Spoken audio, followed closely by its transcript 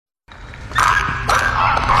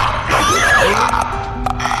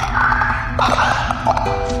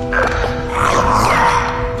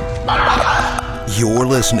You're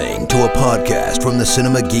listening to a podcast from the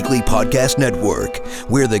Cinema Geekly Podcast Network.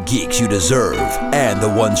 We're the geeks you deserve and the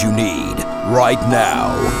ones you need right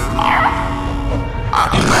now.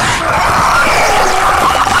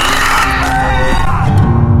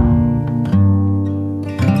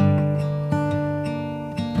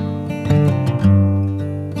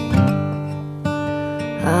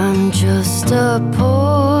 I'm just a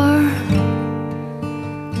poor,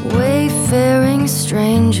 wayfaring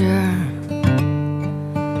stranger,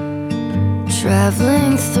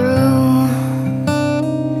 traveling through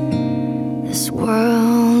this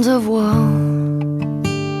world of woe.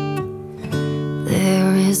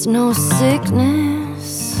 There is no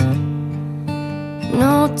sickness,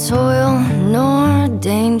 no toil, nor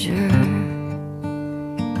danger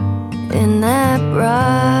in that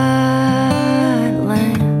bright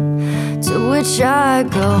land to which I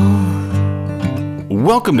go.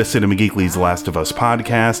 Welcome to Cinema Geekly's Last of Us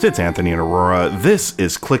podcast. It's Anthony and Aurora. This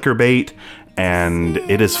is Clickerbait, and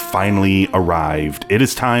it has finally arrived. It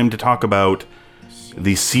is time to talk about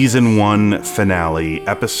the Season 1 finale,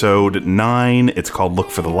 Episode 9. It's called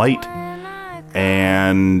Look for the Light.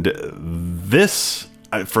 And this,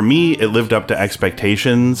 for me, it lived up to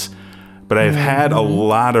expectations, but I've had a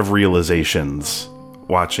lot of realizations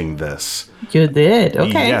watching this. You did?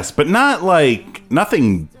 Okay. Yes, but not like,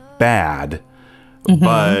 nothing bad.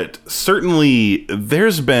 But certainly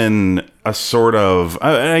there's been a sort of,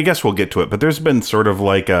 I guess we'll get to it, but there's been sort of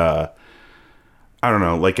like a, I don't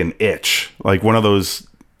know, like an itch, like one of those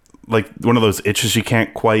itches you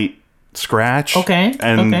can't quite scratch. Okay.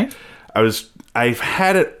 And I've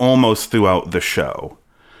had it almost throughout the show,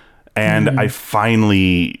 and I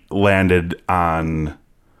finally landed on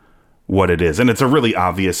what it is. And it's a really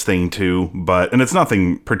obvious thing too, and it's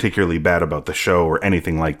nothing particularly bad about the show or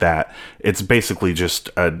anything like that. It's basically just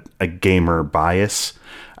a gamer bias,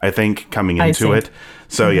 I think, coming into it.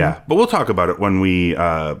 So yeah, but we'll talk about it when we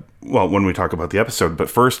talk about the episode. But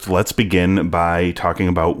first, let's begin by talking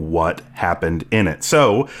about what happened in it.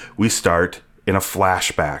 So we start in a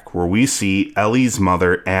flashback where we see Ellie's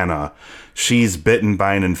mother, Anna. She's bitten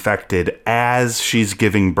by an infected as she's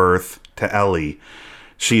giving birth to Ellie.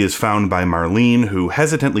 She is found by Marlene, who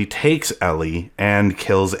hesitantly takes Ellie and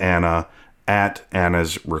kills Anna at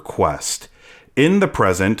Anna's request. In the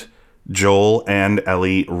present, Joel and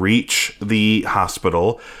Ellie reach the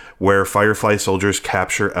hospital, where Firefly soldiers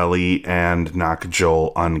capture Ellie and knock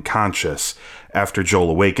Joel unconscious. After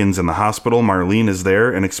Joel awakens in the hospital, Marlene is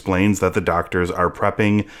there and explains that the doctors are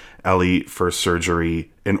prepping Ellie for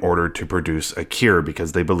surgery in order to produce a cure,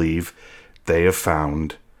 because they believe they have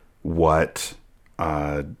found what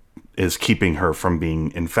is keeping her from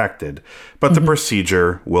being infected. But the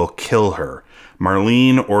procedure will kill her.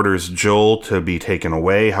 Marlene orders Joel to be taken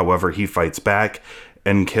away. However, he fights back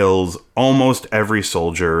and kills almost every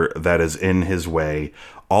soldier that is in his way,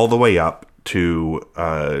 all the way up to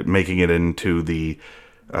making it into the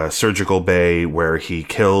surgical bay, where he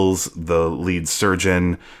kills the lead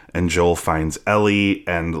surgeon, and Joel finds Ellie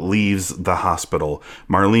and leaves the hospital.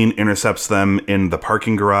 Marlene intercepts them in the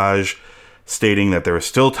parking garage, stating that there is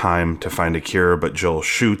still time to find a cure, but Joel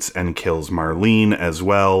shoots and kills Marlene as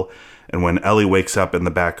well. And when Ellie wakes up in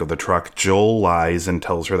the back of the truck, Joel lies and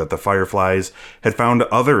tells her that the Fireflies had found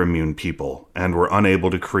other immune people and were unable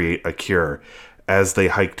to create a cure. As they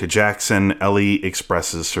hike to Jackson, Ellie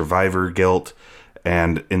expresses survivor guilt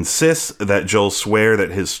and insists that Joel swear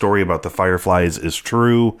that his story about the Fireflies is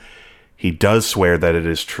true. He does swear that it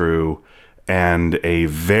is true, and a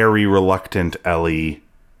very reluctant Ellie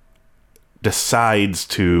decides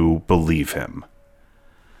to believe him.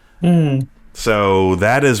 So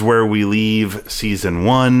that is where we leave Season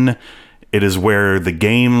 1. It is where the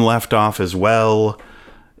game left off as well.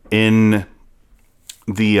 In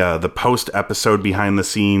the post-episode behind the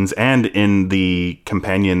scenes and in the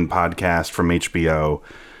companion podcast from HBO,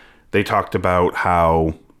 they talked about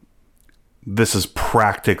how this is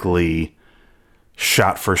practically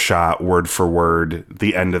shot for shot, word for word,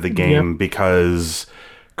 the end of the game, because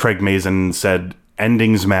Craig Mazin said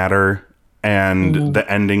endings matter, and the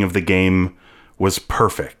ending of the game was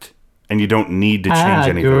perfect, and you don't need to change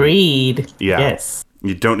anything. Agreed. Yeah. Yes.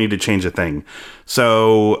 You don't need to change a thing.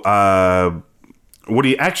 So, what do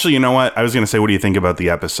you... Actually, you know what? I was going to say, what do you think about the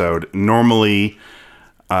episode? Normally,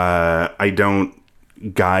 I don't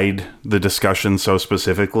guide the discussion so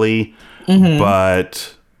specifically,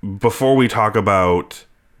 but before we talk about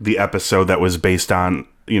the episode that was based on,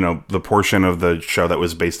 the portion of the show that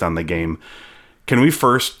was based on the game, can we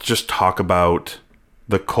first just talk about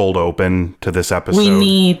the cold open to this episode?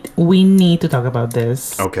 We need to talk about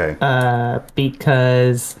this. Okay.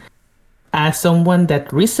 Because as someone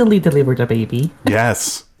that recently delivered a baby,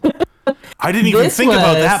 Yes. I didn't even think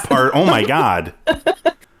about that part. Oh my God.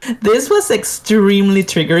 this was extremely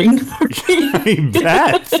triggering for me. I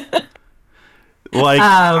bet. Like,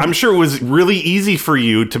 I'm sure it was really easy for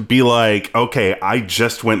you to be like, okay, I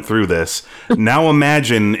just went through this. Now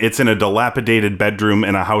imagine it's in a dilapidated bedroom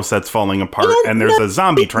in a house that's falling apart and there's a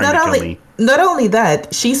zombie trying to kill me. Not only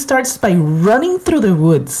that, she starts by running through the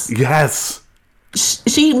woods. Yes.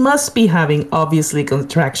 She must be having obviously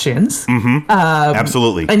contractions.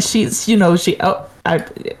 Absolutely. And she's,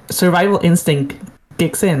 survival instinct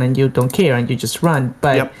kicks in and you don't care and you just run.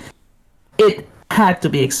 But it had to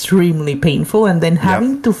be extremely painful. And then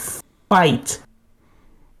having to fight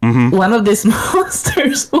one of these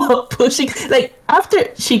monsters while pushing, like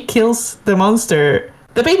after she kills the monster,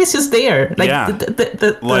 the baby's just there. Like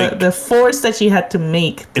the force that she had to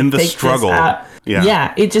make to in the take struggle. This out,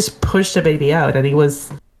 it just pushed the baby out, and it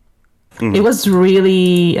was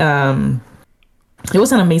really it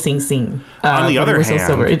was an amazing scene. On the other it was hand,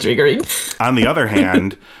 also very triggering. On the other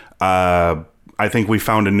hand, I think we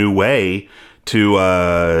found a new way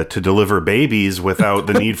to deliver babies without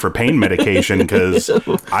the need for pain medication, because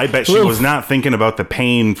I bet she was not thinking about the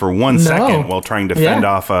pain for 1 second while trying to fend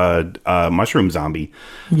off a mushroom zombie.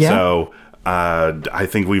 Yeah. So I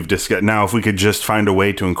think we've discussed now if we could just find a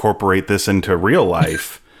way to incorporate this into real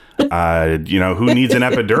life. Who needs an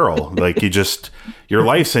epidural? Like your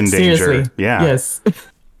life's in danger. Seriously. Yeah. Yes.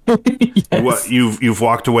 Yes. You've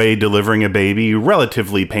walked away delivering a baby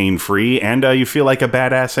relatively pain-free, and you feel like a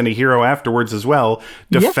badass and a hero afterwards as well,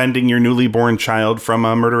 defending your newly born child from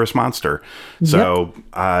a murderous monster. So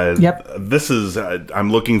this is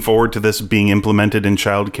I'm looking forward to this being implemented in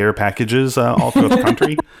child care packages all throughout the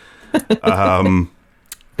country.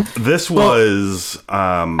 This was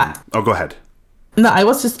go ahead. No, I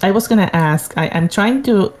was gonna ask, I'm trying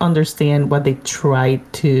to understand what they tried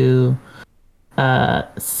to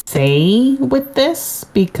say with this,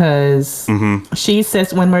 because she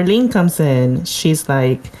says when Marlene comes in, she's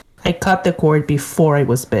like, I cut the cord before I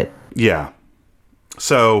was bit. Yeah.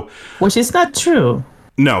 So, which is not true.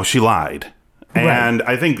 No, she lied. Right. And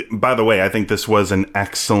I think, by the way, I think this was an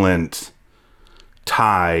excellent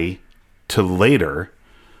tie to later,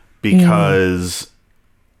 because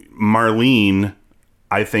Marlene,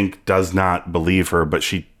 I think, does not believe her, but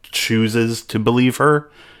she chooses to believe her,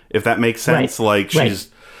 if that makes sense. Like she's,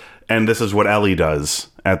 and this is what Ellie does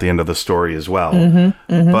at the end of the story as well.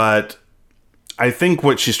 But I think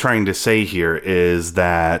what she's trying to say here is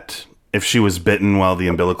that if she was bitten while the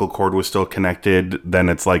umbilical cord was still connected, then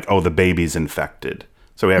it's like, oh, the baby's infected,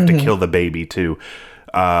 so we have to kill the baby too.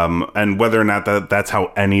 And whether or not that's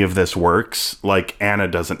how any of this works, like Anna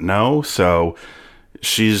doesn't know. So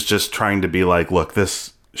she's just trying to be like, look,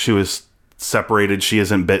 she was separated. She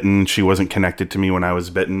isn't bitten. She wasn't connected to me when I was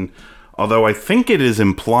bitten. Although I think it is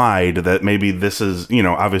implied that maybe this is,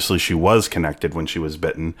 obviously she was connected when she was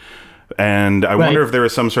bitten. And I wonder if there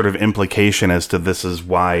is some sort of implication as to this is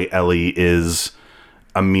why Ellie is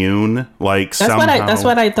immune. Like that's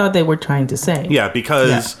what I thought they were trying to say. Yeah,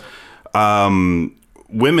 because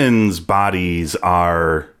women's bodies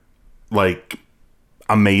are like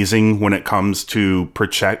amazing when it comes to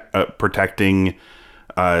protecting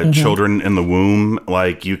children in the womb.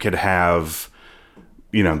 Like you could have,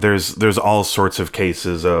 there's all sorts of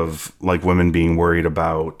cases of like women being worried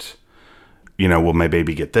about, will my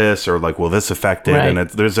baby get this, or like, will this affect it? And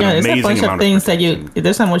there's an amazing amount of things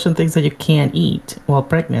there's a bunch of things that you can't eat while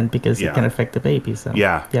pregnant because it can affect the baby. So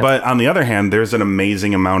but on the other hand, there's an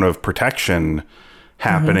amazing amount of protection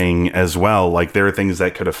happening as well. Like there are things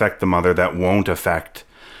that could affect the mother that won't affect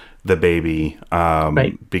the baby,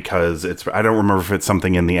 because I don't remember if it's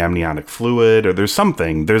something in the amniotic fluid or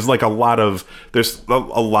there's like a lot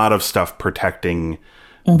of stuff protecting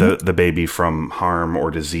the baby from harm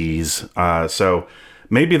or disease. So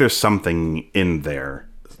maybe there's something in there.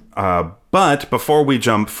 But before we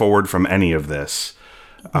jump forward from any of this,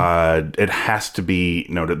 it has to be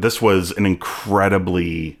noted, this was an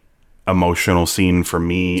incredibly emotional scene for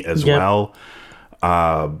me as well.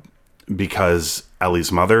 Because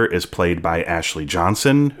Ellie's mother is played by Ashley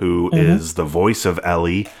Johnson, who is the voice of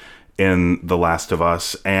Ellie in The Last of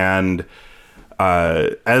Us. And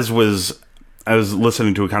I was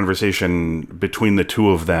listening to a conversation between the two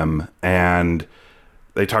of them, and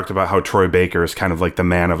they talked about how Troy Baker is kind of like the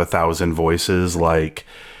man of 1,000 voices. Like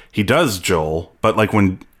he does Joel, but like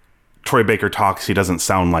when Troy Baker talks, he doesn't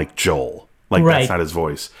sound like Joel. Like that's not his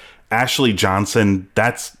voice. Ashley Johnson,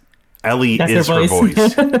 Ellie is her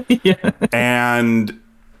voice. And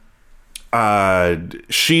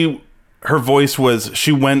her voice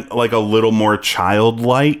she went like a little more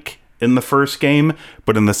childlike in the first game,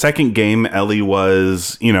 but in the second game, Ellie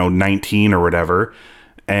was, 19 or whatever,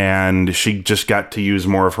 and she just got to use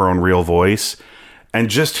more of her own real voice. And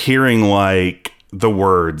just hearing, like, the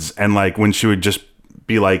words, and, like, when she would just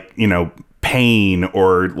be like, pain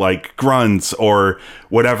or, like, grunts or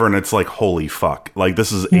whatever, and it's like, holy fuck. Like,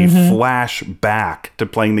 this is a flashback to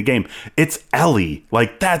playing the game. It's Ellie.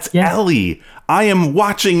 Like, that's Ellie. I am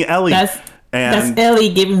watching Ellie. That's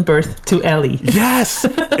Ellie giving birth to Ellie. Yes.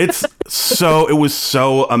 It was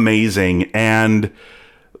so amazing. And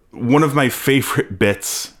one of my favorite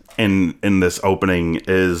bits in this opening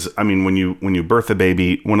is, I mean, when you birth a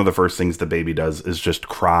baby, one of the first things the baby does is just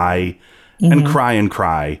cry and cry and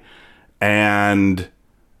cry. And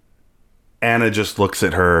Anna just looks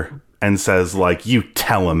at her and says, like, you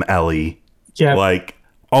tell him, Ellie. Yeah. Like,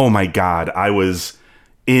 oh my God, I was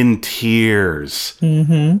in tears.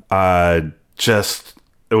 It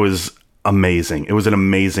was amazing. It was an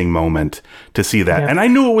amazing moment to see that. Yeah. And I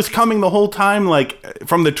knew it was coming the whole time, like,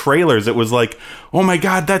 from the trailers. It was like, oh my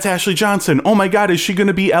God, that's Ashley Johnson. Oh my God, is she going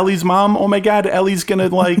to be Ellie's mom? Oh my God, Ellie's going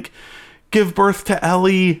to, like, give birth to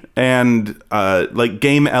Ellie. And, like,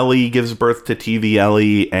 Game Ellie gives birth to TV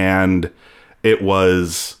Ellie. And it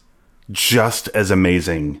was just as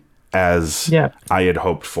amazing as I had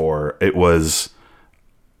hoped for. It was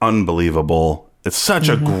unbelievable. It's such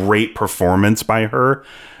a great performance by her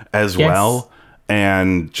as well.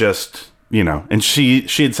 And just, and she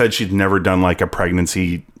had said she'd never done like a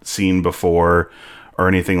pregnancy scene before or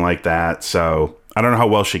anything like that. So I don't know how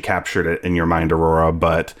well she captured it in your mind, Aurora,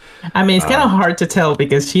 but I mean, it's kind of hard to tell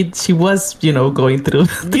because she was, going through.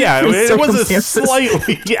 Yeah, it was a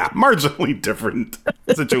slightly, marginally different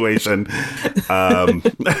situation.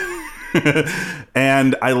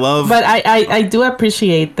 And I love, but I do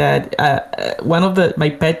appreciate that. One of my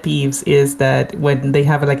pet peeves is that when they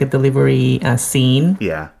have like a delivery scene,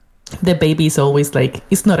 the baby is always like,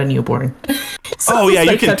 it's not a newborn. So you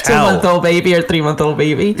like can tell 2-month-old baby or 3-month-old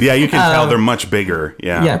baby. Yeah, you can tell they're much bigger.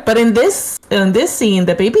 Yeah, but in this scene,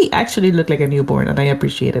 the baby actually looked like a newborn, and I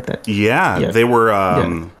appreciated that. Yeah. They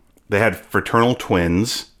were they had fraternal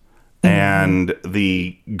twins, and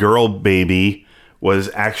the girl baby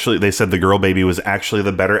was actually, they said the girl baby was actually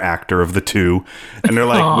the better actor of the two. And they're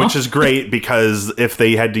like, which is great because if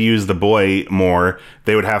they had to use the boy more,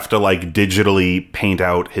 they would have to like digitally paint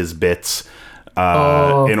out his bits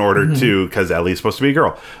in order to, because Ellie's supposed to be a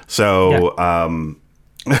girl. So I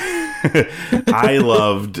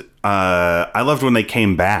loved when they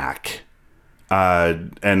came back.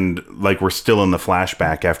 And like we're still in the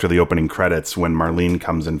flashback after the opening credits when Marlene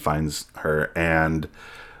comes and finds her, and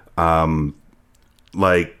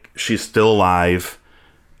like she's still alive.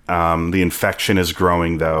 The infection is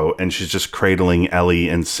growing though, and she's just cradling Ellie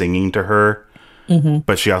and singing to her.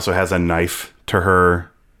 But she also has a knife to her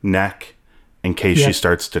neck in case she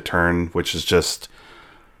starts to turn, which is just,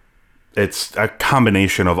 it's a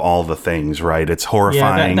combination of all the things, right? It's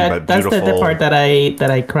horrifying, but beautiful. That's the part that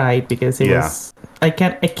I cried because it was, I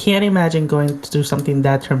can't imagine going through something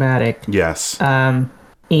that traumatic. Yes. And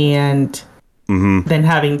then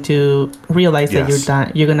having to realize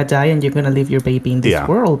that you're gonna die and you're gonna leave your baby in this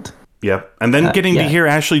world. Yep. And then getting to hear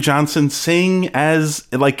Ashley Johnson sing as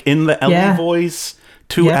like in the Ellie voice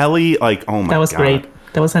to Ellie, like, oh my God. That was great.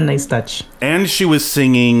 That was a nice touch. And she was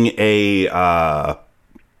singing an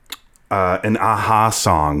Aha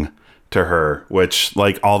song to her, which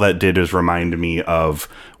like all that did is remind me of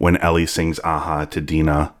when Ellie sings Aha to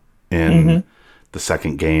Dina in the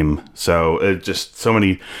second game. So it just so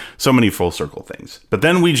many full circle things. But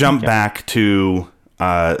then we jump back to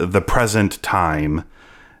the present time,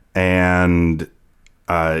 and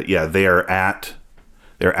they're at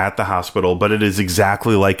the hospital, but it is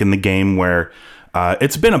exactly like in the game where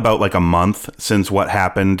it's been about like a month since what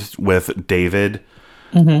happened with David.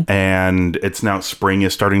 And it's now spring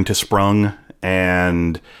is starting to sprung,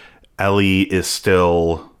 and Ellie is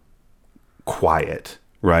still quiet,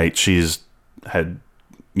 right? She's suffering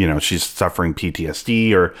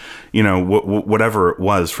PTSD or, whatever it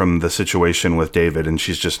was from the situation with David, and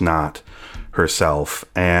she's just not herself.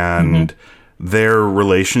 And their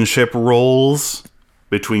relationship roles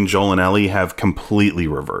between Joel and Ellie have completely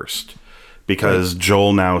reversed because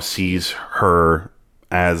Joel now sees her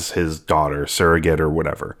as his daughter, surrogate or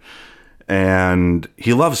whatever. And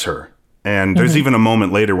he loves her. And there's even a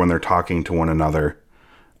moment later when they're talking to one another.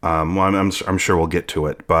 I'm sure we'll get to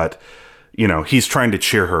it, but he's trying to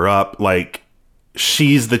cheer her up. Like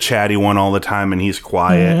she's the chatty one all the time and he's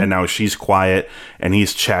quiet, and now she's quiet and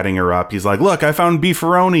he's chatting her up. He's like, look, I found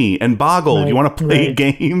Beefaroni and Boggle. You want to play a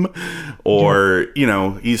game? Or, you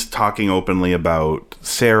know, he's talking openly about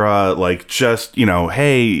Sarah, like, just, you know,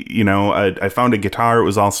 hey, you know, I found a guitar. It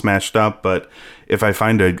was all smashed up, but if I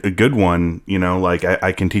find a good one, you know, like,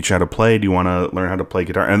 I can teach you how to play. Do you want to learn how to play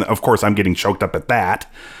guitar? And of course, I'm getting choked up at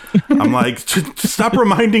that. I'm like, stop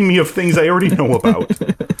reminding me of things I already know about.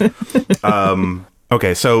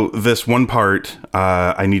 Okay, so this one part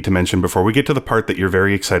I need to mention before we get to the part that you're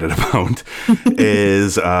very excited about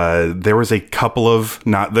is there was a couple of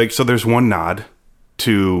so there's one nod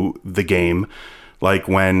to the game, like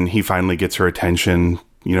when he finally gets her attention,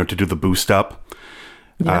 you know, to do the boost up.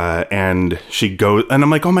 And she goes, and I'm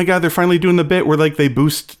like, oh my God, they're finally doing the bit where like they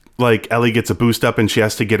boost, like Ellie gets a boost up and she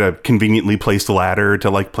has to get a conveniently placed ladder to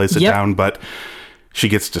like place it down, but she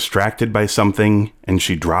gets distracted by something and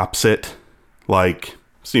she drops it, like,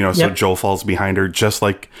 you know, so Joel falls behind her, just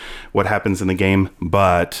like what happens in the game.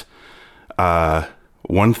 But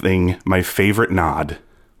one thing, my favorite nod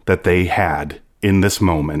that they had in this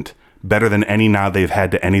moment, better than any nod they've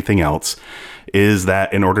had to anything else, is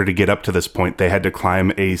that in order to get up to this point, they had to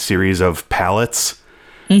climb a series of pallets.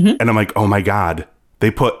 And I'm like, oh my God, they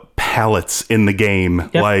put pallets in the game.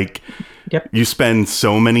 Like, you spend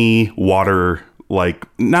so many water, like,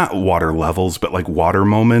 not water levels, but like water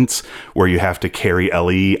moments where you have to carry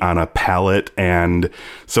Ellie on a pallet. And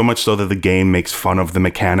so much so that the game makes fun of the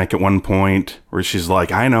mechanic at one point where she's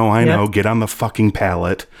like, I know, get on the fucking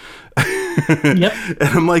pallet. And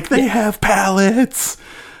I'm like, they have pallets.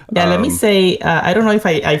 Yeah, let me say, I don't know if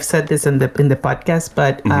I've said this in the podcast,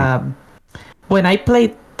 but when I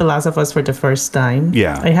played The Last of Us for the first time,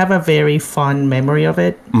 I have a very fond memory of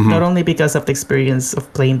it, not only because of the experience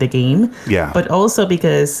of playing the game, but also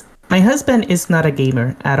because my husband is not a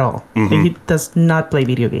gamer at all. He does not play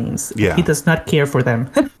video games. He does not care for them.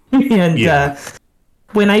 And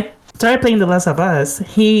when I started playing The Last of Us,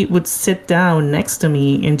 he would sit down next to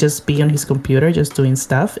me and just be on his computer, just doing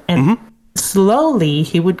stuff. And slowly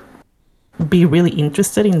he would be really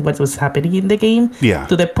interested in what was happening in the game,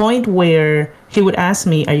 to the point where he would ask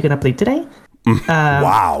me, are you gonna play today?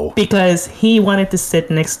 Wow. Because he wanted to sit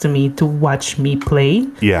next to me to watch me play,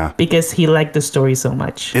 because he liked the story so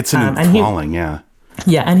much. It's enthralling.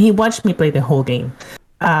 And he watched me play the whole game.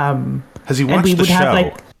 Has he watched the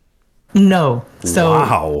show? No. So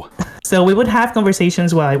wow. So we would have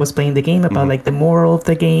conversations while I was playing the game about like the moral of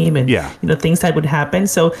the game and you know, things that would happen.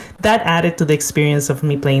 So that added to the experience of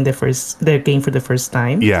me playing the game for the first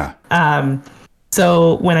time.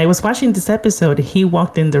 So when I was watching this episode, he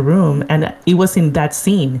walked in the room and it was in that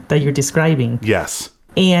scene that you're describing.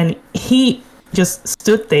 And he just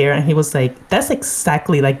stood there and he was like, that's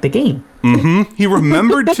exactly like the game. He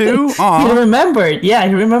remembered too? He remembered. Yeah,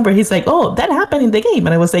 he remembered. He's like, oh, that happened in the game.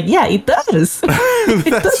 And I was like, yeah, it does.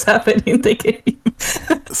 It does happen in the game.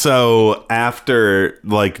 So after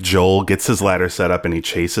like Joel gets his ladder set up and he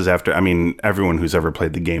chases after, I mean, everyone who's ever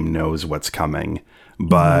played the game knows what's coming,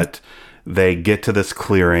 but they get to this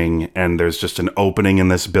clearing and there's just an opening in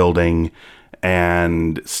this building,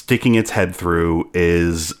 and sticking its head through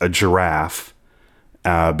is a giraffe,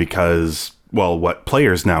 because, well, what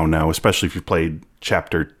players now know, especially if you've played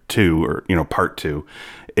chapter 2 or, you know, part 2,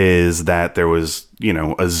 is that there was, you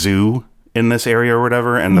know, a zoo in this area or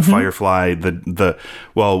whatever, and the Firefly,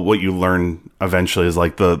 well, what you learn eventually is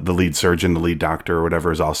like the lead surgeon, the lead doctor or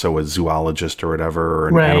whatever, is also a zoologist or whatever, or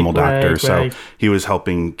an animal doctor. So he was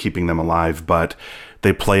helping keeping them alive, but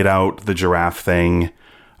they played out the giraffe thing.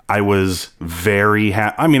 I was very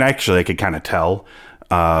I mean, actually I could kind of tell,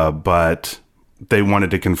 but they wanted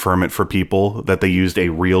to confirm it for people that they used a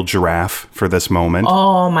real giraffe for this moment.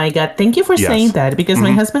 Oh my God. Thank you for saying that, because my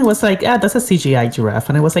husband was like, that's a CGI giraffe.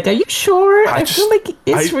 And I was like, are you sure? I feel like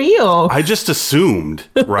it's real. I just assumed,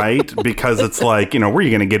 right? Because it's like, you know, where are you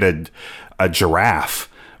going to get a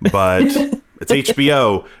giraffe? But it's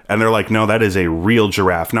HBO. And they're like, no, that is a real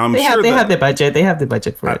giraffe. Now, they have the budget. They have the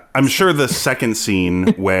budget for it. I'm sure the second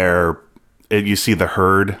scene where you see the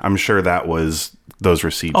herd, I'm sure that was... those were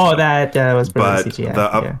CGI. Oh, that was probably CGI.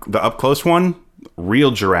 But the up close one,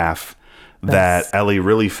 real giraffe that Ellie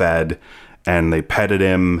really fed, and they petted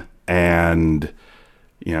him, and,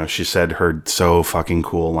 you know, she said her so fucking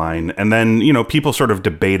cool line. And then, you know, people sort of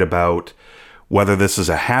debate about whether this is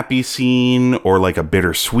a happy scene or like a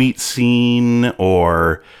bittersweet scene,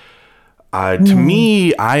 or to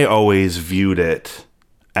me, I always viewed it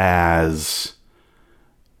as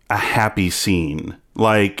a happy scene.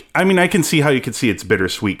 Like, I mean, I can see how you could see it's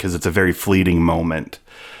bittersweet because it's a very fleeting moment.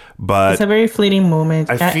 But it's a very fleeting moment.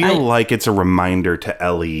 I feel like it's a reminder to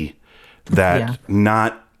Ellie that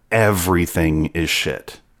not everything is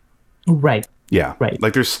shit. Right. Yeah. Right.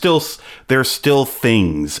 Like there's still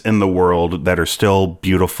things in the world that are still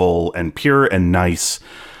beautiful and pure and nice.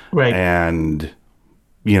 Right. And,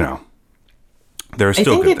 there are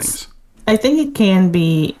still good things. I think it can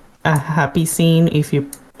be a happy scene if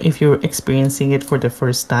you're experiencing it for the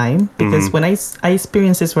first time. Because when I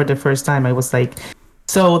experienced this for the first time, I was like,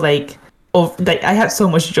 I had so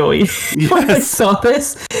much joy when I saw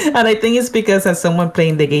this. And I think it's because as someone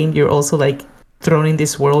playing the game, you're also like thrown in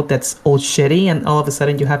this world that's all shitty, and all of a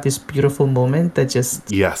sudden you have this beautiful moment that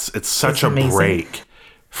just it's such a amazing break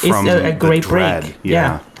from it's a great dread. Break.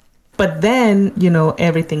 Yeah. But then,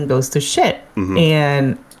 everything goes to shit.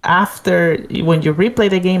 And after, when you replay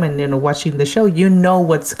the game and, watching the show, you know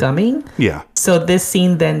what's coming. Yeah. So this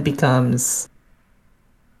scene then becomes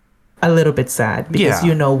a little bit sad because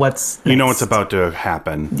you know what's next. You know what's about to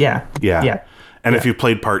happen. Yeah. And if you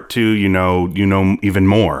played part 2, you know even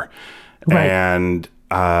more. Right. And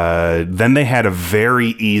then they had a very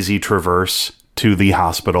easy traverse to the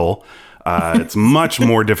hospital. It's much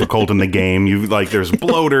more difficult in the game. There's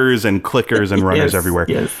bloaters and clickers and runners everywhere.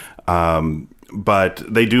 Yes. But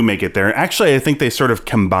they do make it there. Actually, I think they sort of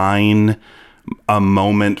combine a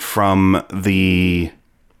moment from the...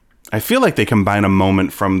 I feel like they combine a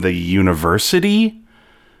moment from the university.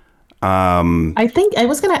 I think I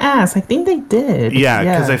was going to ask. I think they did. Yeah,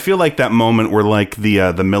 because I feel like that moment where like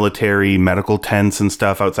the military medical tents and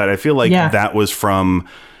stuff outside, I feel like that was from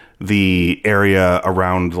the area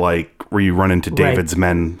around like where you run into David's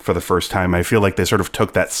men for the first time. I feel like they sort of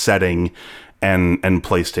took that setting and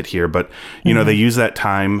placed it here. But, they use that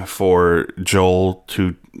time for Joel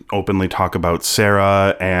to openly talk about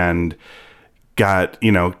Sarah and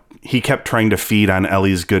he kept trying to feed on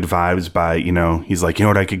Ellie's good vibes by, he's like,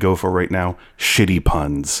 what I could go for right now? Shitty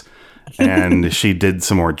puns. And she did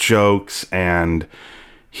some more jokes, and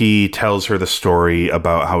he tells her the story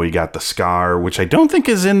about how he got the scar, which I don't think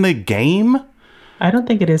is in the game. I don't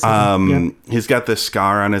think it is. He's got this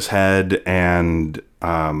scar on his head, and,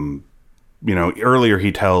 earlier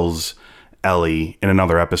he tells Ellie in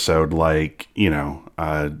another episode, like,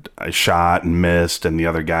 I shot and missed, and the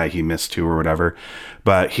other guy he missed too or whatever.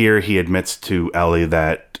 But here he admits to Ellie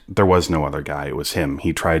that there was no other guy. It was him.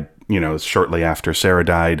 He tried, shortly after Sarah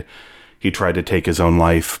died, he tried to take his own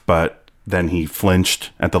life, but then he flinched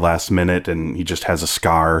at the last minute, and he just has a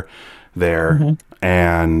scar there.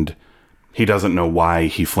 And he doesn't know why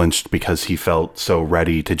he flinched, because he felt so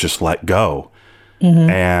ready to just let go.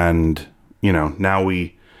 And, now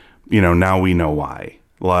we know why.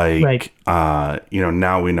 Like,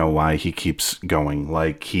 now we know why he keeps going.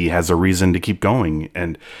 Like, he has a reason to keep going.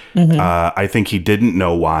 And I think he didn't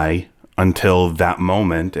know why until that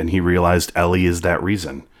moment, and he realized Ellie is that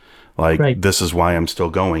reason. Like, this is why I'm still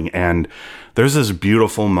going. And there's this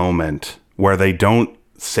beautiful moment where they don't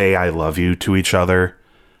say I love you to each other,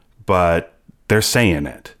 but they're saying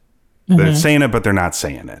it. They're saying it, but they're not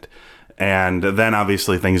saying it. And then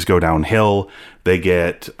obviously things go downhill. They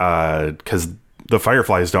get, because the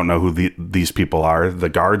Fireflies don't know who these people are, the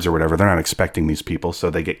guards or whatever. They're not expecting these people, so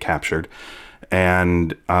they get captured.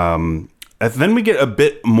 And then we get a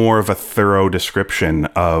bit more of a thorough description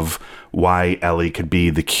of why Ellie could be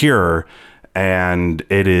the cure. And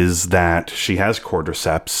it is that she has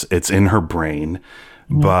cordyceps. It's in her brain.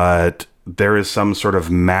 But there is some sort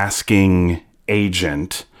of masking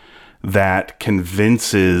agent that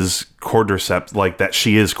convinces cordyceps, like that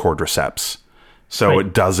she is cordyceps. So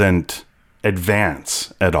it doesn't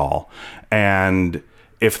advance at all. And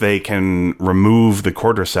if they can remove the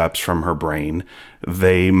cordyceps from her brain,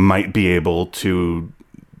 they might be able to,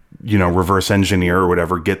 reverse engineer or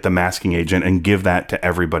whatever, get the masking agent and give that to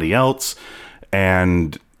everybody else.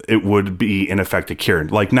 And it would be in effect a cure,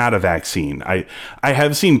 like not a vaccine. I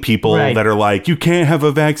have seen people that are like, you can't have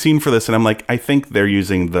a vaccine for this. And I'm like, I think they're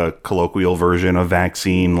using the colloquial version of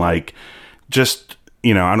vaccine. Like just,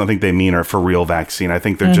 I don't think they mean a for real vaccine. I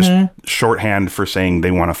think they're just shorthand for saying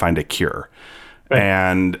they want to find a cure.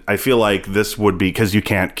 And I feel like this would be, because you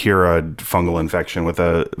can't cure a fungal infection with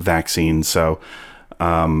a vaccine. So,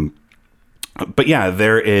 but yeah,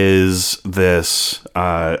 there is this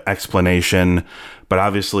explanation. But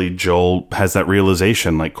obviously, Joel has that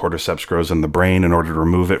realization, like cordyceps grows in the brain. In order to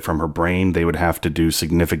remove it from her brain, they would have to do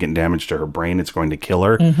significant damage to her brain. It's going to kill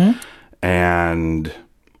her. And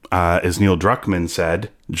as Neil Druckmann said,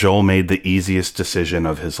 Joel made the easiest decision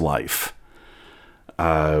of his life.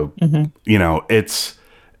 And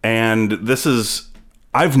this is,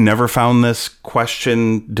 I've never found this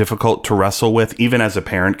question difficult to wrestle with, even as a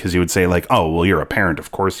parent, because you would say like, oh, well, you're a parent.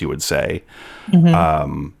 Of course you would say.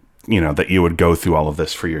 that you would go through all of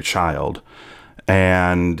this for your child.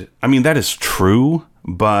 And I mean, that is true,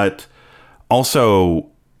 but also,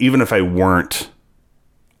 even if I weren't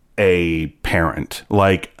a parent,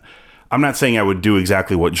 like, I'm not saying I would do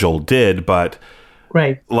exactly what Joel did, but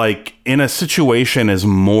right, like, in a situation as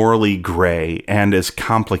morally gray and as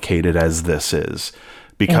complicated as this is,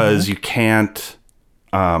 because you can't,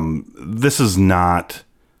 this is not,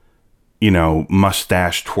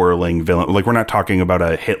 mustache twirling villain. Like, we're not talking about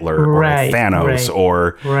a Hitler or a Thanos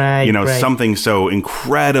or, something so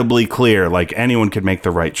incredibly clear. Like, anyone could make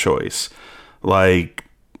the right choice. Like,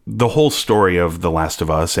 the whole story of The Last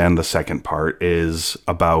of Us and the second part is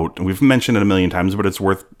about, we've mentioned it a million times, but it's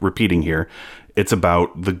worth repeating here. It's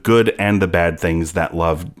about the good and the bad things that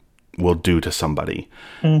love will do to somebody.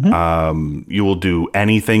 You will do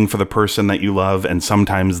anything for the person that you love, and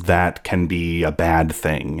sometimes that can be a bad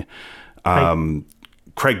thing.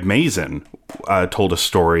 Craig Mazin told a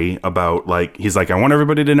story about, like, he's like, I want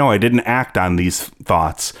everybody to know I didn't act on these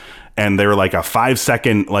thoughts, and they were like a 5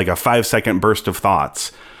 second burst of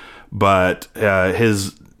thoughts. But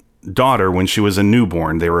his daughter, when she was a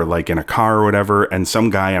newborn, they were like in a car or whatever, and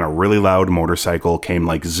some guy on a really loud motorcycle came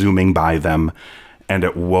like zooming by them, and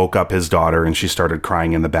it woke up his daughter, and she started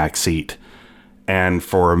crying in the back seat. And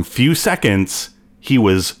for a few seconds, he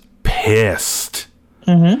was pissed.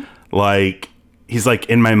 Like, he's like,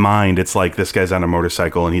 in my mind, it's like, this guy's on a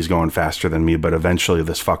motorcycle and he's going faster than me, but eventually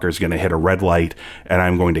this fucker's going to hit a red light and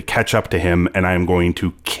I'm going to catch up to him and I'm going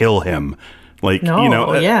to kill him. Like,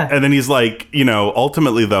 and then he's like,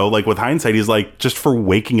 ultimately though, like, with hindsight, he's like, just for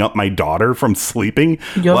waking up my daughter from sleeping.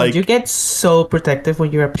 Like, you get so protective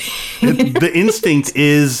when you're the instinct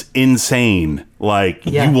is insane. Like,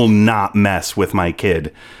 you will not mess with my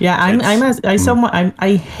kid. Yeah,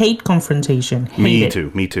 I hate confrontation. Me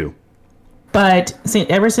too. But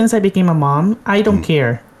ever since I became a mom, I don't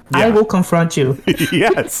care. Yeah. I will confront you.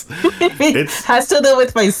 Yes. If it has to do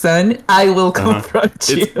with my son, I will confront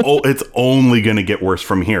you. It's only going to get worse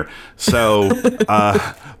from here. So,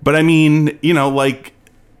 but I mean, like,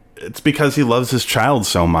 it's because he loves his child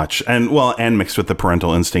so much. And mixed with the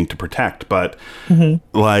parental instinct to protect. But,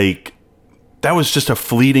 like, that was just a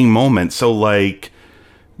fleeting moment. So, like,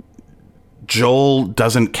 Joel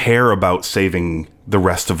doesn't care about saving the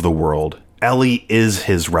rest of the world. Ellie is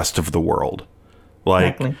his rest of the world.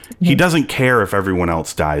 Like, he doesn't care if everyone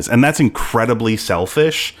else dies. And that's incredibly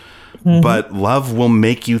selfish. But love will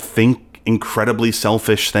make you think incredibly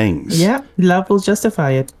selfish things. Yeah, love will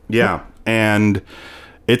justify it. Yeah, and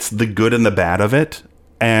it's the good and the bad of it.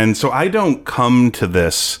 And so I don't come to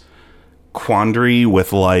this quandary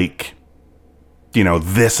with, like,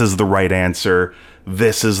 this is the right answer.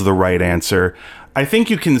 This is the right answer. I think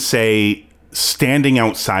you can say, standing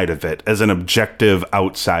outside of it as an objective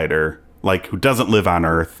outsider, like, who doesn't live on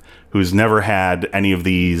Earth, who's never had any of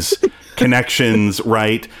these connections,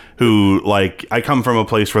 right? Who, like, I come from a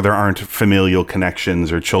place where there aren't familial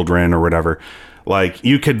connections or children or whatever. Like,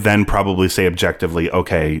 you could then probably say objectively,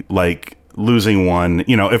 okay, like, losing one,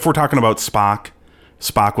 if we're talking about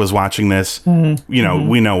Spock was watching this,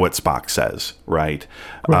 we know what Spock says, right?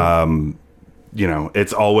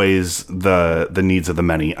 It's always the needs of the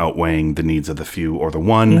many outweighing the needs of the few or the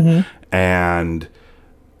one. And,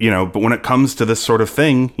 but when it comes to this sort of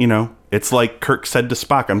thing, it's like Kirk said to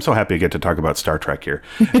Spock. I'm so happy I get to talk about Star Trek here.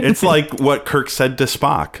 It's like what Kirk said to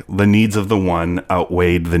Spock. The needs of the one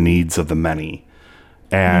outweighed the needs of the many.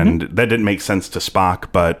 And that didn't make sense to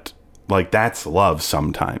Spock, but, like, that's love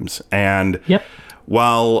sometimes. And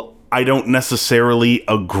while I don't necessarily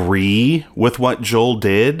agree with what Joel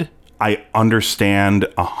did, I understand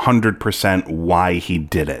 100% why he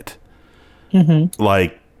did it.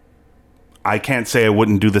 Like, I can't say I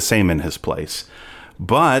wouldn't do the same in his place.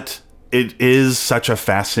 But it is such a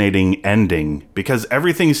fascinating ending because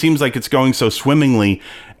everything seems like it's going so swimmingly,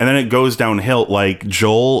 and then it goes downhill. Like,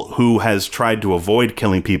 Joel, who has tried to avoid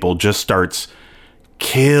killing people, just starts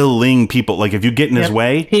killing people. Like, if you get in his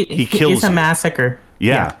way, he kills It's a massacre.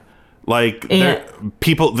 Yeah. Like,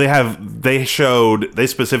 people, they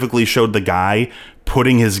specifically showed the guy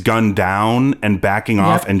putting his gun down and backing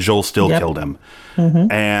off, and Joel still killed him.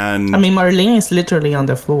 And I mean, Marlene is literally on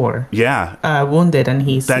the floor. Yeah. Wounded, and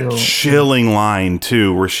he's that chilling line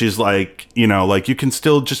too, where she's like, like, you can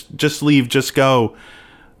still just leave, just go.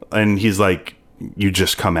 And he's like, you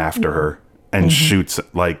just come after her, and shoots,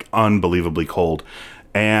 like, unbelievably cold.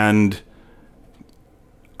 And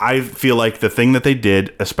I feel like the thing that they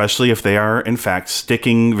did, especially if they are, in fact,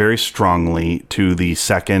 sticking very strongly to the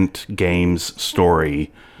second game's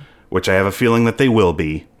story, which I have a feeling that they will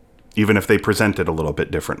be, even if they present it a little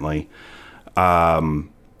bit differently,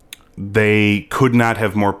 they could not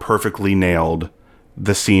have more perfectly nailed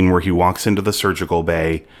the scene where he walks into the surgical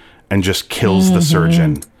bay and just kills the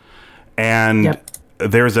surgeon. And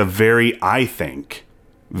there's a I think,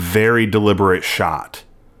 very deliberate shot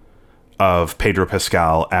of Pedro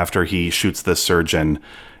Pascal after he shoots this surgeon,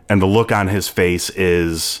 and the look on his face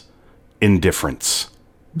is indifference.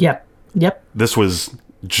 Yep. This was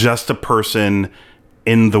just a person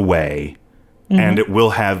in the way, and it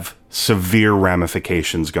will have severe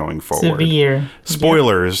ramifications going forward.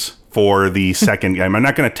 Spoilers for the second game. I'm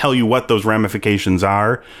not going to tell you what those ramifications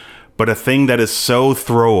are, but a thing that is so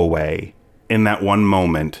throwaway in that one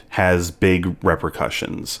moment has big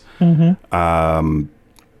repercussions. And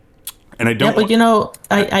I don't. Yeah,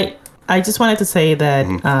 but I just wanted to say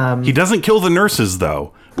that he doesn't kill the nurses,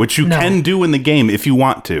 though, which you can do in the game if you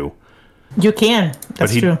want to. You can.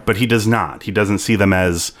 That's true. But he does not. He doesn't see them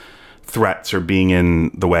as threats or being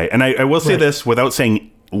in the way. And I will say this without saying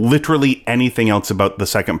literally anything else about the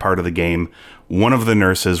second part of the game. One of the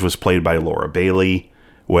nurses was played by Laura Bailey,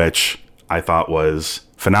 which I thought was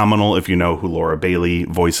phenomenal. If you know who Laura Bailey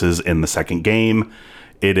voices in the second game,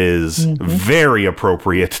 it is very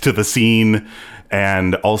appropriate to the scene.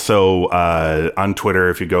 And also on Twitter,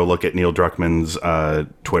 if you go look at Neil Druckmann's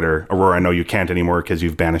Twitter, Aurora, I know you can't anymore because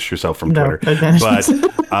you've banished yourself from Twitter.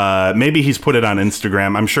 But maybe he's put it on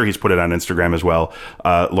Instagram. I'm sure he's put it on Instagram as well.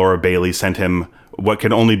 Laura Bailey sent him what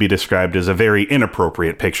can only be described as a very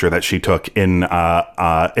inappropriate picture that she took in that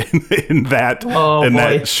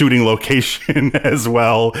shooting location as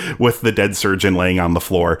well, with the dead surgeon laying on the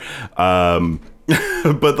floor.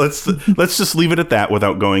 But let's just leave it at that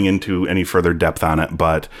without going into any further depth on it.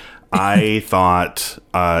 But I thought,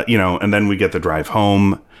 and then we get the drive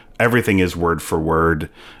home. Everything is word for word.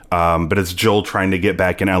 But it's Joel trying to get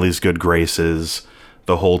back in Ellie's good graces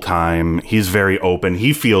the whole time. He's very open.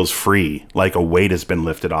 He feels free, like a weight has been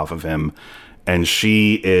lifted off of him. And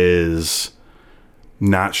she is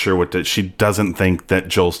not sure she doesn't think that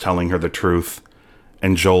Joel's telling her the truth.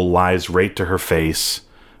 And Joel lies right to her face.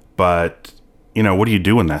 But what do you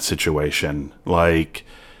do in that situation? Like,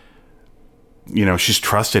 she's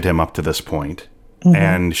trusted him up to this point,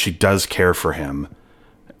 and she does care for him.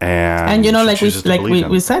 And like we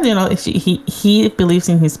said, he believes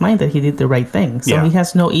in his mind that he did the right thing. So he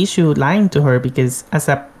has no issue lying to her, because as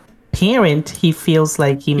a parent, he feels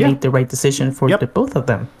like he made the right decision for the both of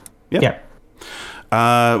them.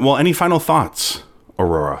 Well, any final thoughts,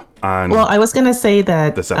 Aurora? Well, I was gonna say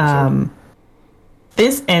that this episode.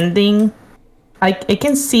 This ending, I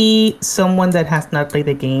can see someone that has not played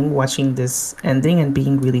the game watching this ending and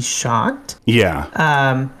being really shocked.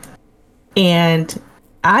 Yeah. And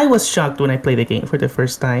I was shocked when I played the game for the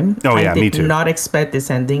first time. Oh, yeah, me too. I did not expect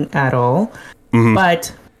this ending at all.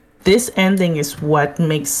 But this ending is what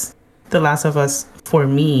makes The Last of Us, for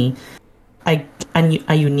me, a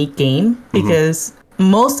unique game. Because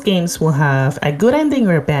most games will have a good ending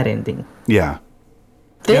or a bad ending. Yeah.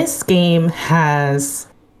 This game has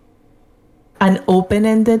an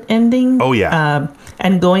open-ended ending. Oh, yeah.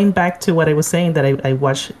 And going back to what I was saying, that I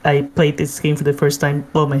played this game for the first time.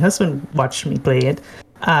 Well, my husband watched me play it.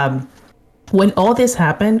 When all this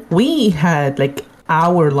happened, we had like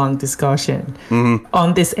hour-long discussion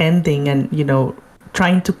on this ending, and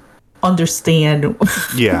trying to understand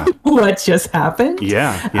what just happened.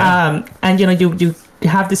 Yeah. And you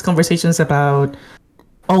have these conversations about,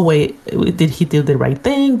 oh wait, did he do the right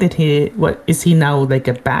thing? Is he now like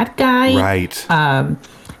a bad guy? Right.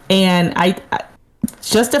 And I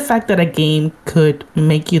just the fact that a game could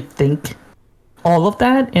make you think all of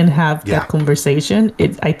that and have that conversation,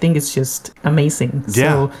 I think it's just amazing.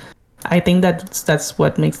 Yeah. So I think that's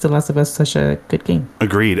what makes The Last of Us such a good game.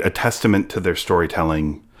 Agreed. A testament to their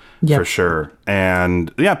storytelling. For sure.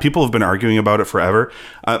 And people have been arguing about it forever.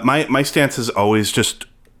 My stance has always just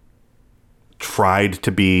tried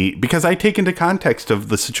to be, because I take into context of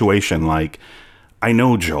the situation. Like, I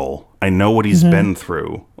know Joel. I know what he's been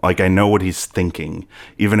through. Like, I know what he's thinking,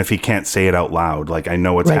 even if he can't say it out loud. Like, I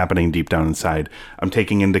know what's happening deep down inside. I'm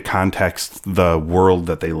taking into context the world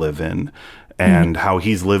that they live in, and how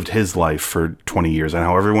he's lived his life for 20 years, and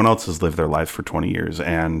how everyone else has lived their life for 20 years.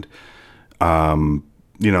 And,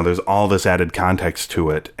 there's all this added context to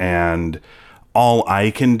it. And all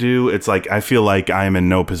I can do, it's like, I feel like I'm in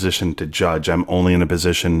no position to judge. I'm only in a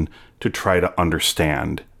position to try to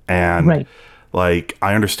understand. And like,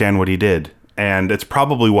 I understand what he did. And it's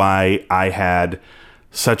probably why I had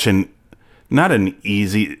such not an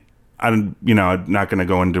easy, I'm not going to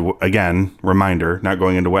go into, again, reminder, not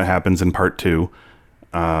going into what happens in part 2.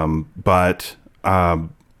 But I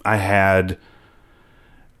had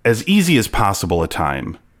as easy as possible a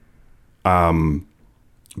time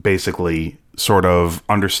basically sort of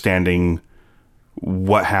understanding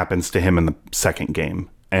what happens to him in the second game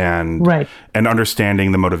and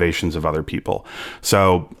understanding the motivations of other people.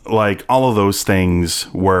 So like all of those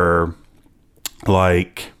things were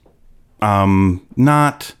like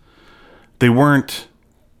they weren't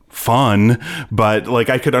fun, but like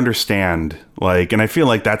I could understand, like, and I feel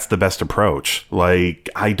like that's the best approach. Like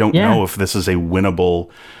I don't know if this is a winnable,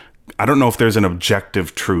 I don't know if there's an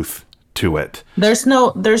objective truth to it. There's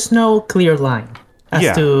no clear line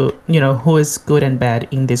as to, who is good and bad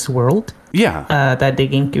in this world. That the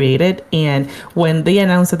game created. And when they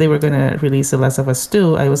announced that they were going to release The Last of Us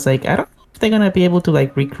 2, I was like, I don't know if they're going to be able to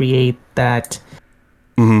like recreate that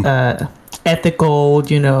ethical,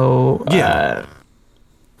 dilemma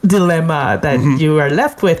that you are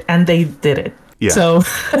left with, and they did it. So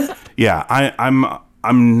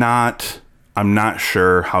I'm not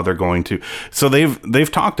sure how they're going to. So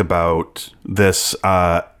they've talked about this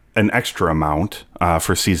an extra amount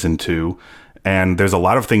for season 2, and there's a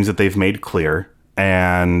lot of things that they've made clear,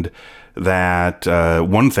 and that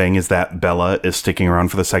one thing is that Bella is sticking around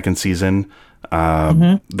for the second season.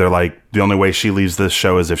 They're like, the only way she leaves this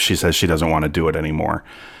show is if she says she doesn't want to do it anymore.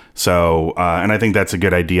 So and I think that's a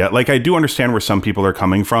good idea. Like I do understand where some people are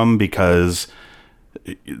coming from, because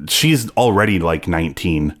she's already like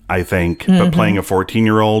 19, I think, but playing a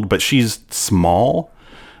 14-year-old, but she's small,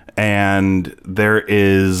 and there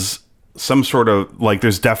is some sort of like,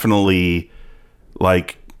 there's definitely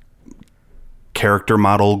like character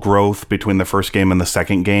model growth between the first game and the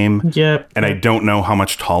second game. And I don't know how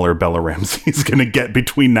much taller Bella Ramsey is going to get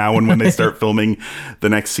between now and when they start filming the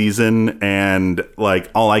next season. And like,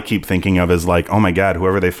 all I keep thinking of is like, oh my God,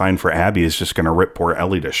 whoever they find for Abby is just going to rip poor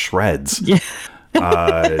Ellie to shreds.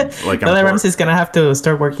 Like Bella Ramsey's going to have to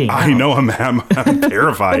start working. I know, I'm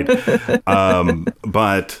terrified.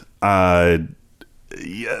 But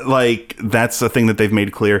like that's the thing that they've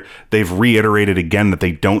made clear. They've reiterated again that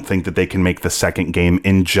they don't think that they can make the second game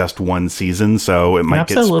in just one season, so it might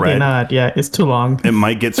get spread. Not. Yeah, it's too long. It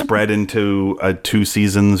might get spread into 2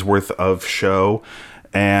 seasons worth of show,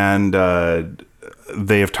 and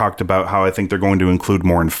they have talked about how I think they're going to include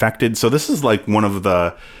more infected. So this is like one of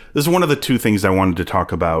the 2 things I wanted to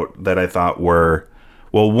talk about that I thought were,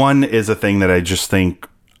 well, one is a thing that I just think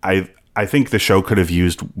I think the show could have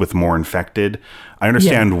used with more infected. I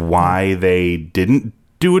understand why they didn't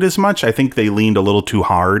do it as much. I think they leaned a little too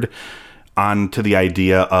hard onto the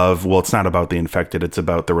idea of, well, it's not about the infected, it's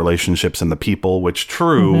about the relationships and the people, which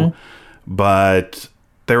true, but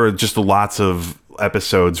there were just lots of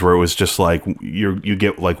episodes where it was just like you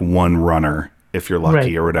get like one runner if you're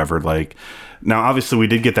lucky or whatever. Like, now, obviously, we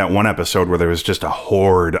did get that one episode where there was just a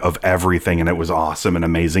horde of everything, and it was awesome and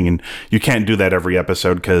amazing. And you can't do that every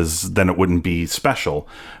episode, because then it wouldn't be special.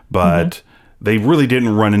 But they really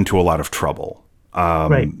didn't run into a lot of trouble,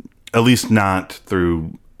 at least not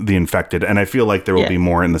through the infected. And I feel like there will be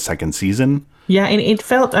more in the second season. Yeah, and it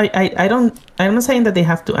felt I'm not saying that they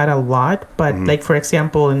have to add a lot, but like, for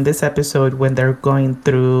example, in this episode when they're going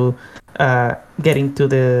through getting to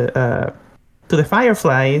the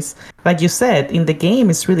fireflies, like you said, in the game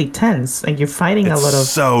it's really tense, and you're fighting a lot of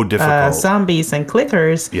so difficult zombies and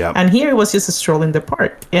clickers. And here it was just a stroll in the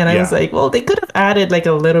park, and I was like, well, they could have added like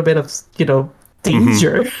a little bit of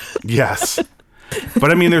danger. Yes.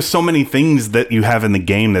 But I mean, there's so many things that you have in the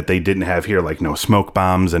game that they didn't have here, like no smoke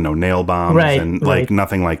bombs and no nail bombs and like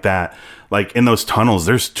nothing like that. Like in those tunnels,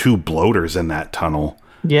 there's 2 bloaters in that tunnel.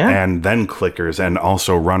 And then clickers and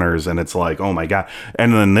also runners, and it's like, oh my God.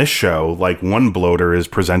 And then this show, like, one bloater is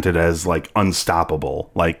presented as like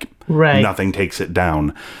unstoppable, like nothing takes it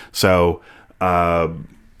down. So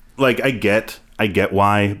like I get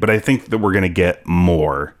why, but I think that we're gonna get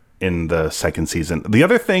more in the second season. The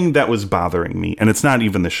other thing that was bothering me, and it's not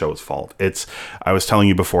even the show's fault, I was telling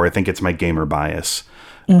you before, I think it's my gamer bias.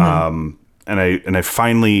 And I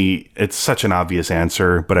finally, it's such an obvious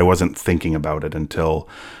answer, but I wasn't thinking about it until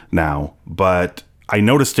now. But I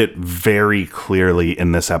noticed it very clearly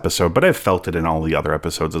in this episode, but I've felt it in all the other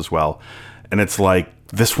episodes as well. And it's like,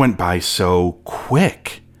 this went by so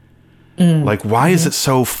quick. Like, why is it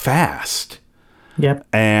so fast?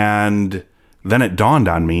 And then it dawned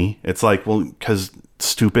on me, it's like, well, because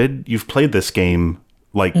stupid, you've played this game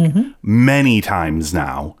like many times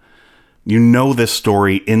now. You know this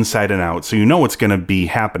story inside and out, so you know what's going to be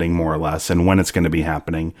happening more or less and when it's going to be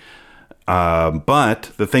happening.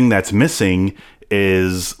 But the thing that's missing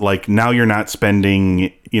is, like, now you're not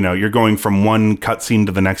spending, you're going from one cutscene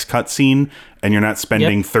to the next cutscene, and you're not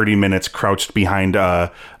spending 30 minutes crouched behind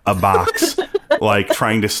a box, like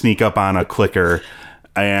trying to sneak up on a clicker.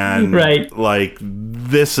 And right. like,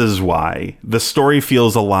 this is why the story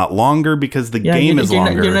feels a lot longer, because the game is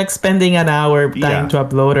longer. You're not spending an hour dying to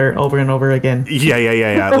upload her over and over again.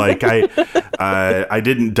 Yeah. Like I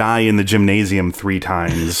didn't die in the gymnasium 3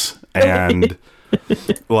 times, and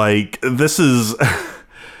like, this is,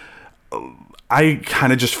 I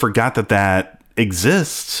kind of just forgot that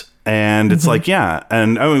exists. And it's like, yeah.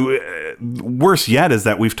 And I mean, worse yet is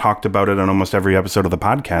that we've talked about it on almost every episode of the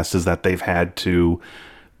podcast, is that they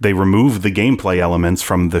remove the gameplay elements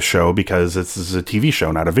from the show because this is a TV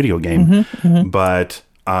show, not a video game. But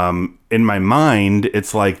in my mind,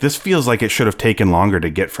 it's like, this feels like it should have taken longer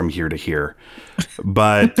to get from here to here.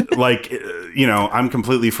 But like, you know, I'm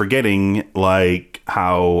completely forgetting like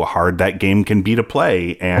how hard that game can be to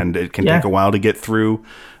play, and it can take a while to get through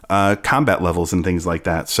combat levels and things like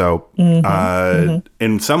that. So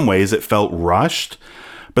in some ways it felt rushed,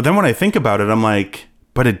 but then when I think about it, I'm like,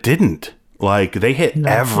 but it didn't. Like, they hit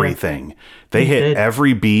everything. They hit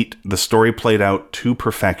every beat. The story played out to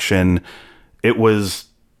perfection. It was,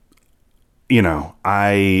 you know,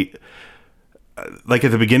 like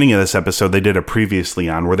at the beginning of this episode, they did a previously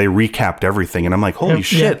on where they recapped everything, and I'm like, holy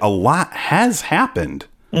shit, a lot has happened.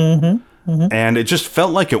 And it just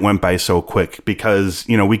felt like it went by so quick because,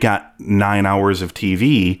 you know, we got 9 hours of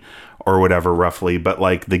TV or whatever roughly, but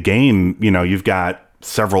like the game, you know, you've got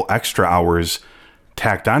several extra hours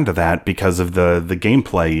tacked onto that because of the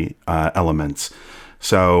gameplay elements.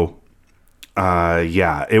 So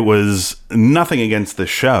yeah, it was nothing against the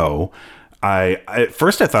show. At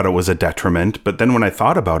first I thought it was a detriment, but then when I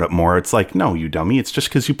thought about it more, it's like, no, you dummy, it's just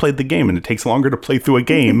because you played the game, and it takes longer to play through a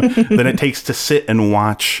game than it takes to sit and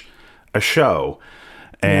watch a show.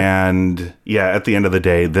 And yeah, at the end of the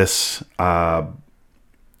day, this I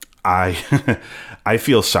I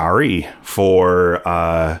feel sorry for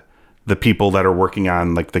the people that are working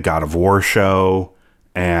on like the God of War show,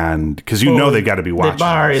 and because you know they got to be watching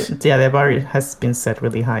the bar has been set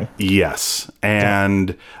really high. Yes.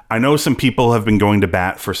 And I know some people have been going to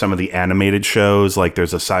bat for some of the animated shows. Like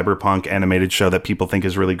there's a Cyberpunk animated show that people think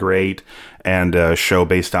is really great, and a show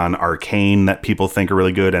based on Arcane that people think are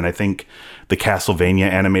really good, and I think the Castlevania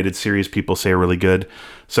animated series people say are really good.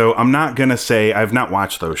 So I'm not going to say, I've not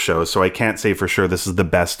watched those shows, so I can't say for sure this is the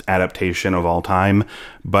best adaptation of all time.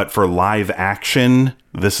 But for live action,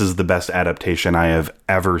 this is the best adaptation I have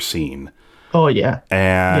ever seen. Oh, yeah.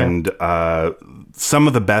 And some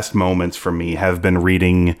of the best moments for me have been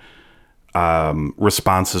reading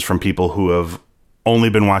responses from people who have only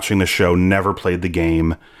been watching the show, never played the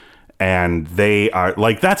game. And they are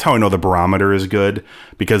like, that's how I know the barometer is good,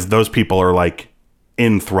 because those people are like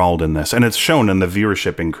enthralled in this, and it's shown in the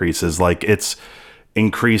viewership increases. Like it's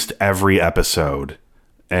increased every episode,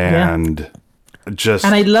 and just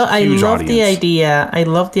and I love audience. the idea. I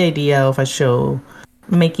love the idea of a show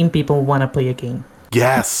making people want to play a game.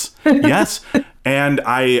 Yes, yes. And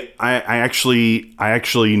I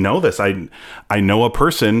actually know this. I know a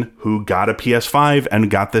person who got a PS5 and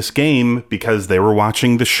got this game because they were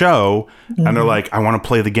watching the show, and they're like, I want to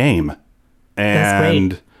play the game.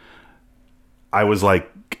 And I was like,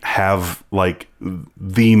 have like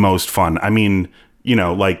the most fun. I mean, you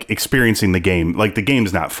know, like experiencing the game, like the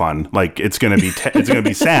game's not fun. Like it's going to be, it's going to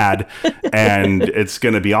be sad, and it's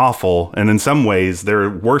going to be awful. And in some ways there are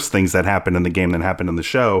worse things that happen in the game than happen in the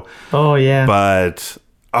show. Oh yeah. But,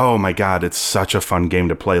 oh my God, it's such a fun game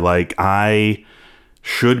to play. Like I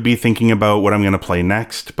should be thinking about what I'm going to play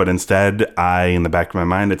next, but instead in the back of my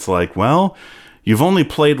mind, it's like, well, you've only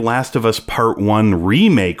played Last of Us Part 1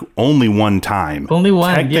 Remake only one time. Only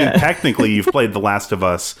one, Technically, you've played The Last of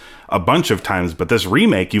Us a bunch of times, but this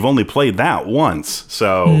remake, you've only played that once.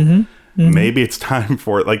 So maybe it's time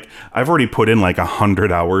for it. Like, I've already put in like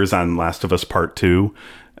 100 hours on Last of Us Part 2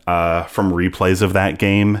 from replays of that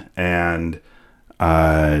game. And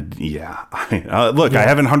look, I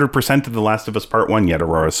haven't 100%ed The Last of Us Part 1 yet,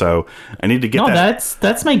 Aurora, so I need to get that.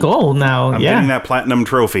 That's my goal now. I'm getting that platinum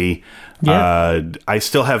trophy. Yeah. I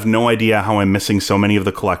still have no idea how I'm missing so many of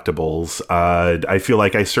the collectibles. I feel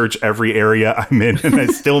like I search every area I'm in and I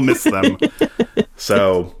still miss them.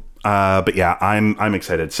 So, but yeah, I'm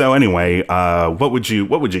excited. So anyway, what would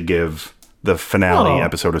you give the finale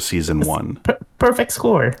episode of season 1? Perfect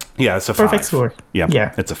score. Yeah, it's a 5. Perfect score.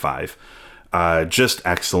 Yeah, it's a 5. Just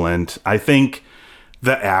excellent. I think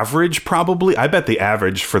the average I bet the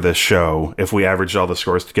average for this show, if we averaged all the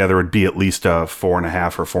scores together, would be at least a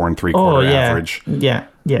 4.5 or 4 3/4 average. Yeah.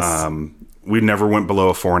 Yes. We never went below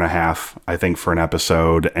a 4.5, I think, for an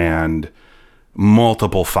episode, and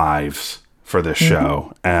multiple 5s for this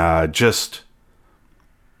show. Just,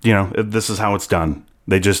 you know, this is how it's done.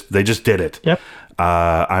 They just did it. Yep.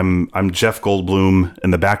 I'm Jeff Goldblum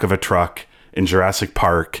in the back of a truck in Jurassic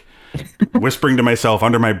Park, whispering to myself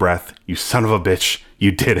under my breath, "You son of a bitch,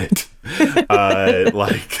 you did it."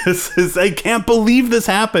 I can't believe this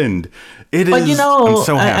happened. But I'm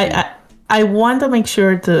so happy. I want to make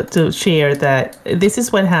sure to share that this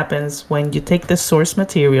is what happens when you take the source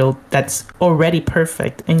material that's already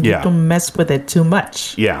perfect and you don't mess with it too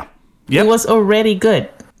much. Yeah. Yep. It was already good.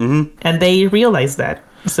 Mm-hmm. And they realized that.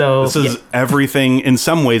 So this is everything. In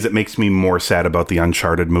some ways, it makes me more sad about the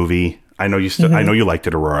Uncharted movie. I know you I know you liked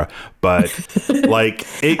it, Aurora, but like,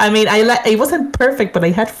 it wasn't perfect, but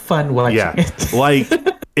I had fun watching it. Like,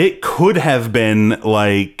 it could have been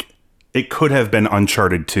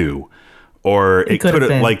Uncharted 2, or it could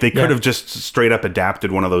have they could have just straight up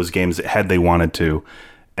adapted one of those games had they wanted to.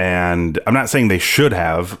 And I'm not saying they should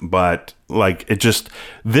have, but like,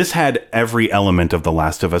 this had every element of The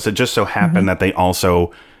Last of Us. It just so happened that they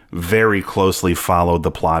also very closely followed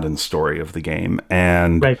the plot and story of the game,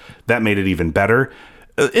 and that made it even better.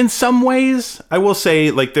 In some ways, I will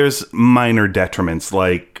say, like, there's minor detriments.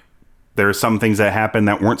 Like, there are some things that happened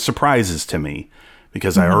that weren't surprises to me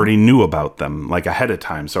because I already knew about them, like, ahead of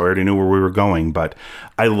time, so I already knew where we were going. But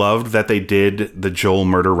I loved that they did the Joel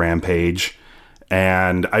murder rampage,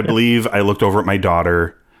 and I believe I looked over at my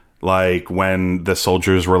daughter, like, when the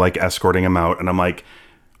soldiers were, like, escorting him out, and I'm like,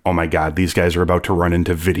 oh my God, these guys are about to run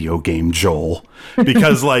into video game Joel,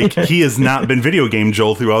 because like, he has not been video game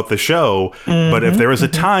Joel throughout the show. But if there was a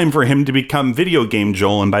time for him to become video game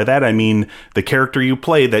Joel, and by that I mean the character you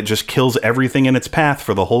play that just kills everything in its path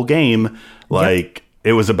for the whole game, like,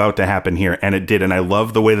 it was about to happen here, and it did. And I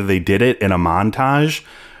love the way that they did it in a montage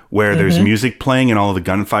where there's music playing and all of the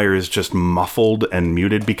gunfire is just muffled and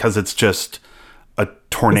muted, because it's just a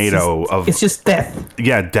tornado it's just death.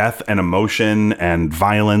 Yeah, death and emotion and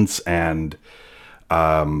violence, and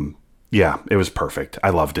it was perfect. I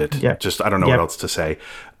loved it. Just, I don't know what else to say,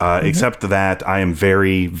 except that I am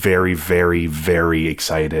very, very, very, very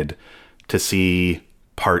excited to see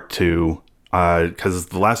part 2, because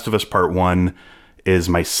The Last of Us Part 1 is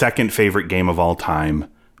my second favorite game of all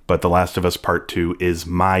time, but The Last of Us Part 2 is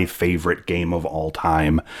my favorite game of all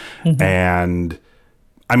time. And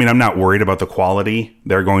I mean, I'm not worried about the quality.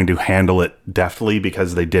 They're going to handle it deftly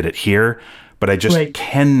because they did it here. But I just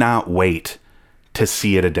cannot wait to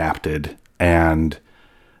see it adapted. And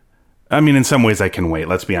I mean, in some ways I can wait.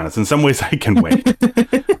 Let's be honest. In some ways I can wait.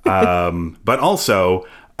 But also,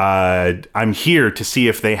 I'm here to see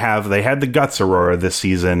if they had the guts, Aurora, this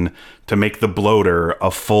season to make the bloater a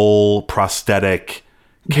full prosthetic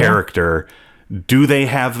character. Do they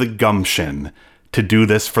have the gumption to do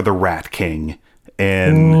this for the Rat King?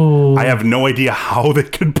 And I have no idea how they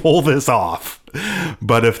could pull this off.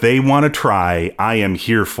 But if they want to try, I am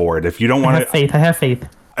here for it. If you don't want to... I have faith.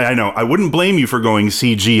 I know. I wouldn't blame you for going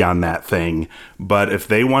CG on that thing. But if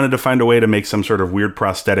they wanted to find a way to make some sort of weird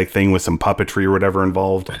prosthetic thing with some puppetry or whatever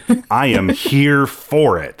involved, I am here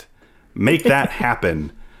for it. Make that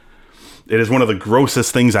happen. It is one of the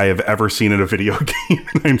grossest things I have ever seen in a video game.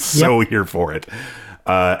 I'm so here for it.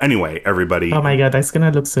 Anyway, everybody. Oh my God, that's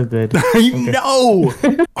gonna look so good. I know.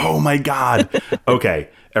 Oh my God. Okay,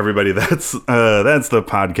 everybody, that's the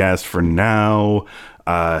podcast for now.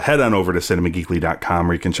 Head on over to cinemageekly.com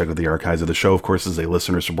where you can check out the archives of the show. Of course, as a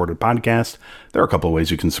listener-supported podcast, there are a couple of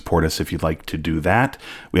ways you can support us if you'd like to do that.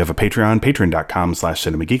 We have a Patreon,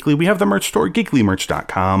 patreon.com/cinemageekly. We have the merch store,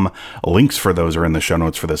 geeklymerch.com. Links for those are in the show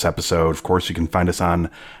notes for this episode. Of course, you can find us on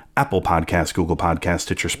Apple Podcasts, Google Podcasts,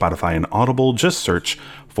 Stitcher, Spotify, and Audible. Just search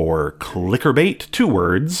for Clickerbait, 2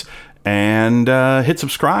 words, and hit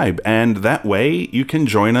subscribe. And that way you can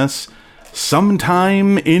join us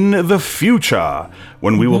sometime in the future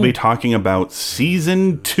when we will be talking about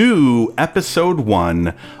Season 2, Episode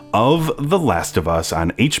 1 of The Last of Us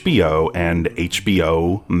on HBO and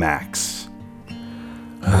HBO Max.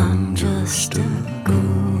 I'm just going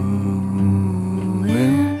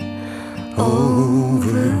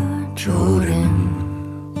over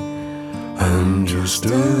Jordan. I'm just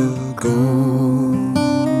going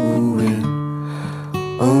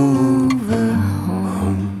over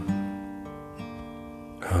home.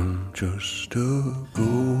 I'm just going